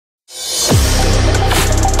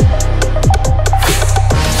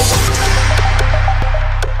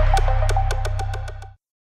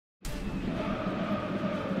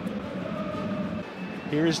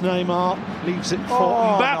is Neymar, leaves it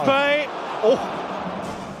for Mbappe. No. Oh.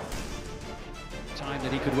 Time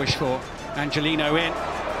that he could wish for. Angelino in.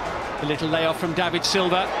 The little layoff from David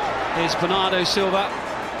Silva. Here's Bernardo Silva.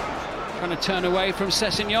 Trying to turn away from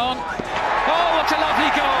Sessegnon. Oh, what a lovely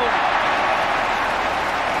goal!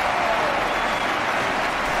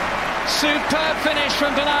 Superb finish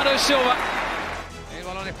from Bernardo Silva. El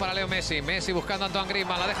balón es para Leo Messi. Messi buscando a Antoine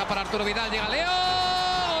Griezmann. La deja para Arturo Vidal. Llega Leo.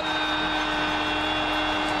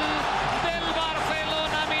 Del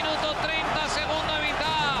Barcelona, minuto 30, segunda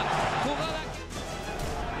mitad. Jugada.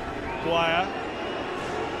 Maguire.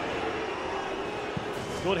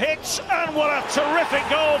 Good hits, and what a terrific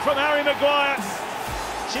goal from Harry Maguire.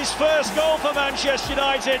 It's his first goal for Manchester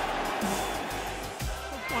United.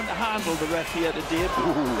 Trying to handle the ref here today,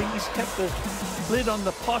 but he's kept the lid on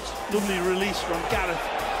the pot. Lovely release from Gareth.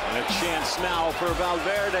 And a chance now for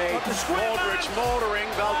Valverde. Modric motoring,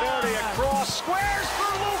 Valverde across, squares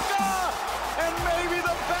for Luka, and maybe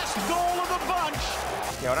the best goal of the bunch.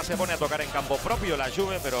 Que ahora se pone a tocar en campo propio la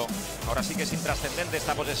Juve, pero ahora sí que es intrascendente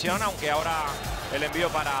esta posesión, aunque ahora el envío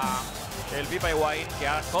para el Pipa Higuaín, que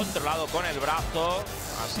ha controlado con el brazo,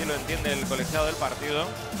 así lo entiende el colegiado del partido.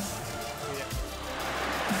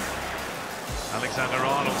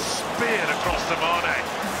 Alexander-Arnold speared across to Mane.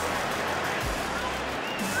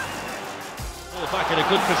 Back in a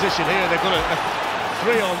good position here, they've got a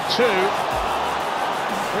 3-on-2.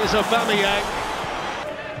 Here's Aubameyang.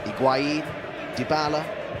 Higuaín, Dybala,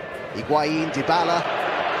 Higuaín, Dybala,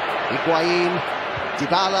 Higuaín,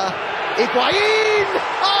 Dybala, Higuaín!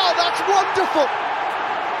 Oh, that's wonderful!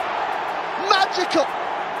 Magical!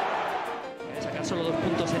 Sacar solo 2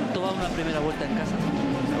 puntos en toda una primera vuelta en casa.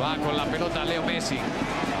 Se va con la pelota Leo Messi.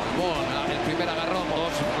 El primer agarrón,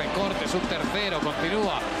 2 recortes, un tercero,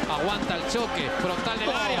 continúa, aguanta el choque, frontal del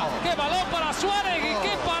área. ¡Qué balón para Suárez! ¡Y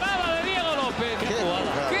qué parada de Diego López! ¡Qué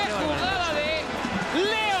jugada de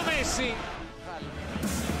Leo Messi!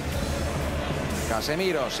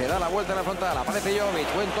 Casemiro se da la vuelta en la frontal, aparece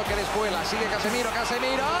Jovic, buen toque de escuela, sigue Casemiro,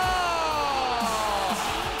 Casemiro.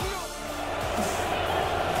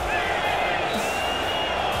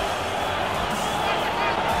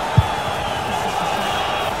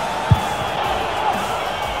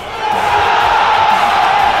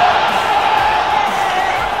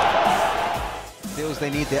 Feels they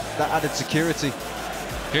need that added security.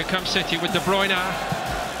 Here comes City with De Bruyne.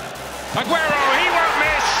 Aguero, he won't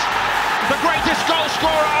miss! The greatest goal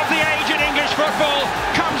scorer of the age in English football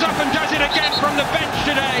comes up and does it again from the bench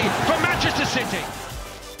today for Manchester City.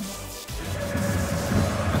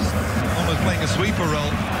 Almost playing a sweeper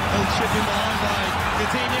role. Oh, chipping behind by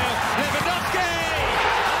Coutinho. Lewandowski!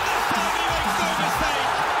 And this time he makes no mistake.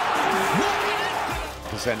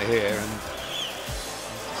 Centre here, and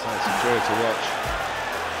it's a joy to watch.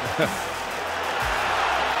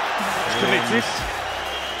 It's committed.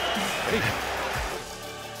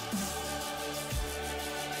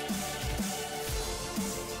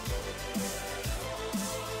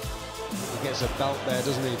 He gets a belt there,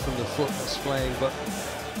 doesn't he, from the foot that's playing, but...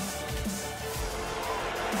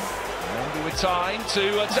 With time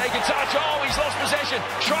to take a touch. Oh, he's lost possession.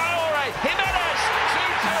 Traore, Jimenez,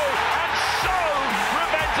 2-2, and so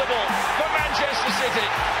preventable for Manchester City.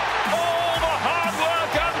 All the hard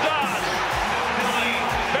work undone.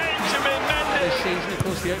 Benjamin Mendes. This season, of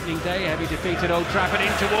course, the opening day, heavy defeated Old Trafford in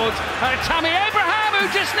towards Tammy Abraham, who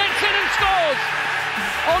just nicks in and scores.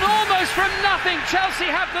 On almost from nothing, Chelsea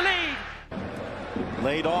have the lead.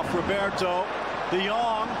 Laid off Roberto, De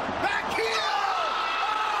Jong, back here!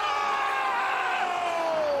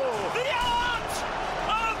 The art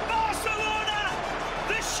of Barcelona!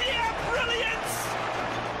 The sheer brilliance!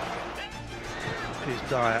 Here's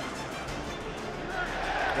Dyer.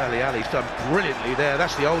 Dele Alli's done brilliantly there.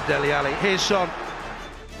 That's the old Dele Alli. Here's Son.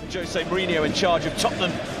 Jose Mourinho in charge of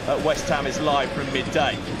Tottenham at West Ham is live from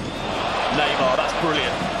midday. Neymar, that's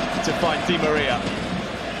brilliant to find Di Maria.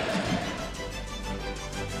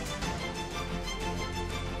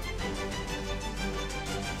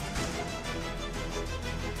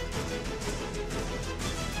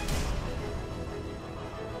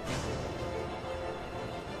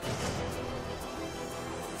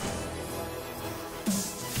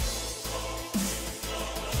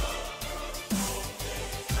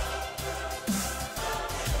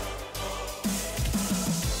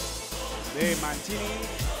 De Mancini.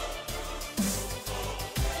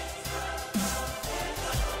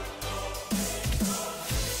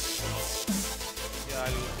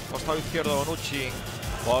 Al costado izquierdo Bonucci.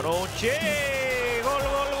 Bonucci. Gol,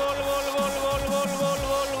 gol, gol, gol, gol, gol, gol, gol, gol,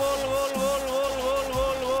 gol, gol, gol, gol, gol,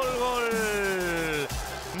 gol, gol, gol.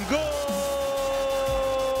 Gol.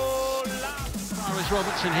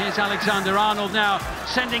 Robertson. Here's Alexander-Arnold now,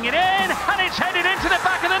 sending it in, and it's headed into the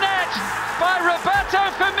back of the net by Roberto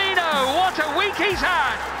Firmino. What a week he's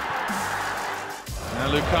had! Now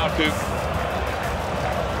Lukaku.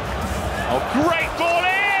 Oh, great ball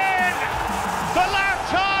in! For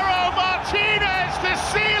Lautaro Martinez to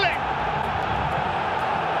seal it!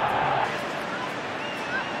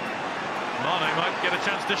 Mane might get a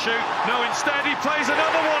chance to shoot. No, instead he plays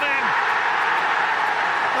another one in.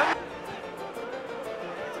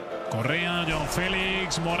 Correa, João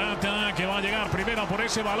Félix, Morata, que va a llegar primero por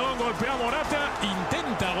ese balón, golpea Morata,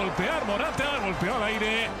 intenta golpear Morata, golpeó al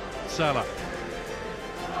aire. Salah.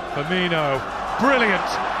 Firmino, brilliant.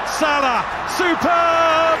 Salah,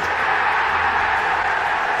 superb!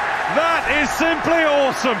 That is simply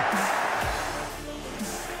awesome.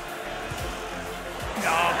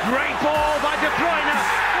 Oh, great ball by De Bruyne.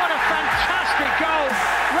 What a fantastic goal.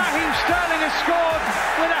 Raheem Sterling has scored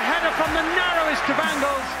with a header from the narrowest of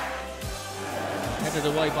angles. Headed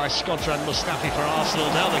away by Skodran Mustafi for Arsenal.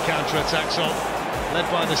 Now the counter-attack's on. Led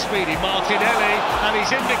by the speedy Martinelli, and he's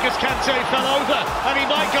in because Kante fell over, and he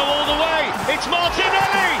might go all the way. It's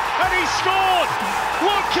Martinelli, and he's scored!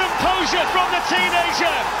 What composure from the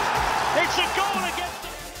teenager! It's a goal against...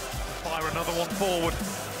 Fire another one forward.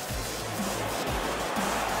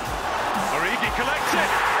 Origi collects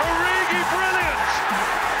it. Origi, brilliant!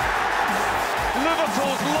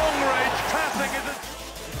 Liverpool's long-range passing is a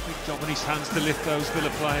big job in his hands to lift those Villa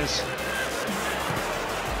players.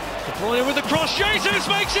 De Bruyne with the cross, Jesus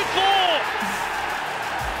makes it 4!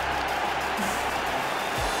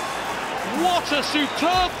 What a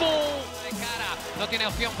superb ball! De cara, no tiene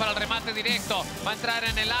opción para el remate directo, va a entrar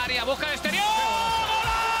en el área, busca el exterior.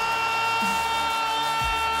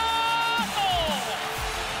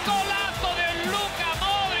 ¡Golazo de Luka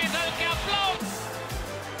Modric al que aplaude!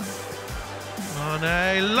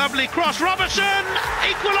 Mane, lovely cross, Robertson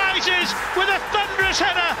equalises with a thunderous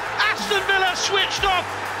header. Aston Villa switched off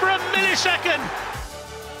for a millisecond.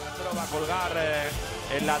 Pero va a colgar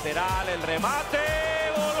el lateral, el remate.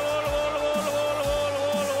 Gol, gol, gol, gol, gol, gol, gol, gol,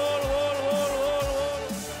 gol, gol, gol, gol.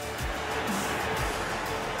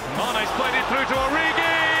 Mane's played it through to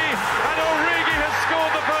Origi, and Origi has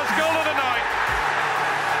scored the first goal of the night.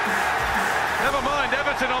 Never mind,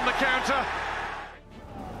 Everton on the counter.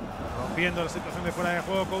 Rompiendo la situación de fuera de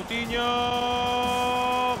juego, Coutinho.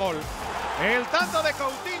 Gol. El tanto de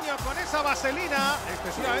Coutinho con esa vaselina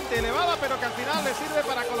excesivamente elevada, pero que al final le sirve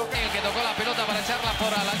para colocar. El que tocó la pelota para echarla por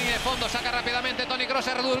la línea de fondo, saca rápidamente Toni Kroos,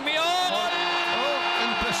 se redurmió.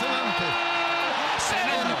 Impresionante.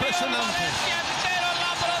 Impresionante. Entero en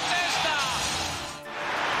la protesta.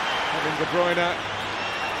 Kevin De Bruyne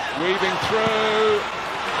weaving through.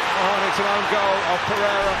 Oh, and it's an own goal of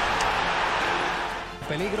Pereira.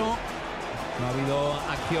 Peligro. No ha habido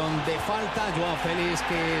acción de falta. João Félix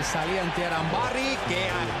que salía ante Arambarri.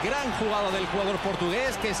 Que gran jugada del jugador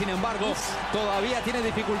portugués, que sin embargo todavía tiene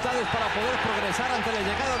dificultades para poder progresar ante la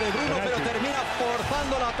llegada de Bruno, pero termina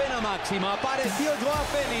forzando la pena máxima. Apareció João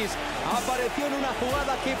Félix, apareció en una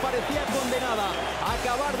jugada que parecía condenada a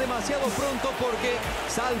acabar demasiado pronto porque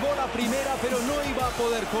salvó la primera, pero no iba a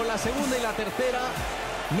poder con la segunda y la tercera.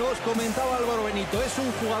 Nos comentaba Álvaro Benito, es un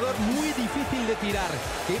jugador muy difícil de tirar.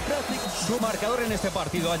 Que prácticamente su marcador en este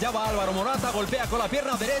partido. Allá va Álvaro Morata, golpea con la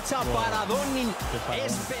pierna derecha para Donny.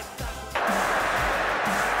 Espectacular.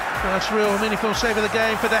 First real meaningful save of the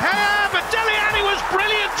game for De Gea, but Dele Alli was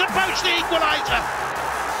brilliant to poach the equaliser.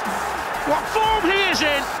 What form he is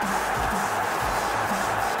in.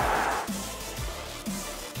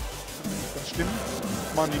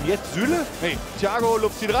 Man ihn jetzt Süle? Nee, Thiago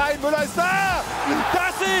lupft ihn rein, Müller ist da! Und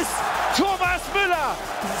das ist Thomas Müller!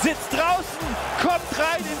 Sitzt draußen, kommt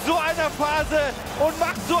rein in so einer Phase und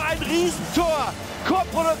macht so ein Riesentor!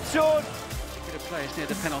 Koproduktion! Players near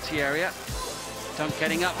the penalty area. Dunk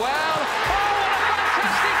getting up well. Oh, what a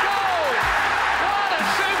fantastic goal! What a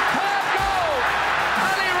superb goal!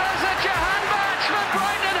 Ali Reza Jahanbakhsh for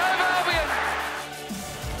Brighton and Hove Albion.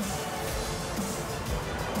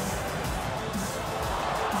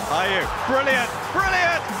 Ayew, brilliant,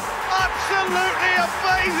 brilliant! Absolutely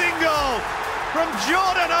amazing goal from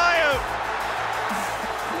Jordan Ayew!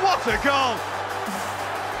 What a goal!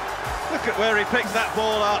 Look at where he picks that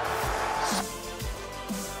ball up.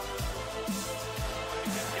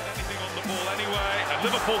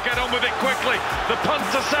 Liverpool get on with it quickly. The punt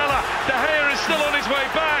to Salah. De Gea is still on his way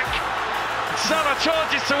back. Salah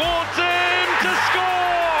charges towards him to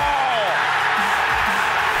score!